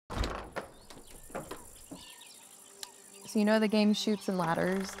So you know the game Chutes and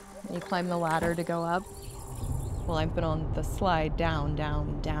Ladders? You climb the ladder to go up? Well, I've been on the slide down,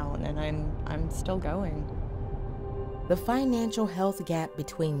 down, down, and I'm still going. The financial health gap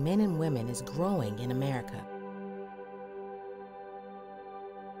between men and women is growing in America.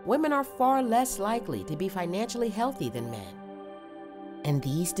 Women are far less likely to be financially healthy than men. And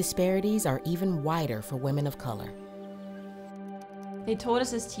these disparities are even wider for women of color. They told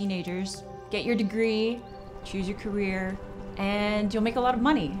us as teenagers, get your degree, choose your career, and you'll make a lot of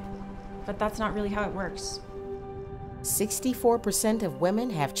money. But that's not really how it works. 64% of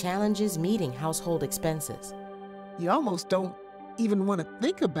women have challenges meeting household expenses. You almost don't even want to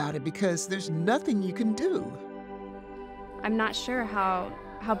think about it because there's nothing you can do. I'm not sure how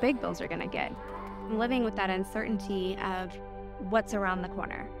big bills are going to get. I'm living with that uncertainty of what's around the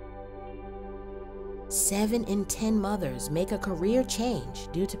corner. 7 in 10 mothers make a career change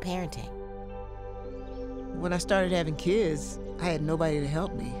due to parenting. When I started having kids, I had nobody to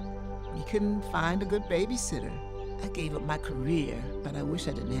help me. We couldn't find a good babysitter. I gave up my career, but I wish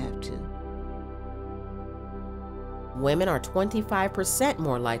I didn't have to. Women are 25%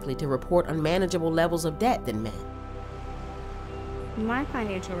 more likely to report unmanageable levels of debt than men. My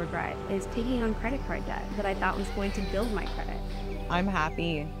financial regret is taking on credit card debt that I thought was going to build my credit. I'm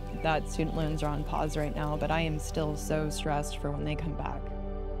happy that student loans are on pause right now, but I am still so stressed for when they come back.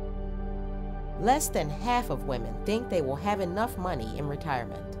 Less than half of women think they will have enough money in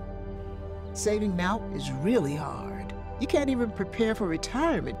retirement. Saving now is really hard. You can't even prepare for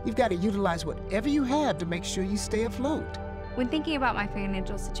retirement. You've got to utilize whatever you have to make sure you stay afloat. When thinking about my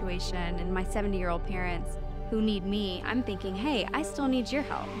financial situation and my 70-year-old parents who need me, I'm thinking, hey, I still need your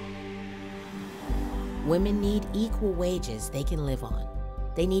help. Women need equal wages they can live on.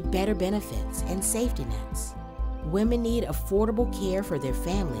 They need better benefits and safety nets. Women need affordable care for their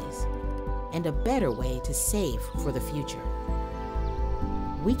families and a better way to save for the future.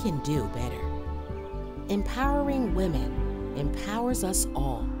 We can do better. Empowering women empowers us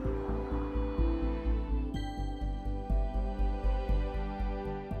all.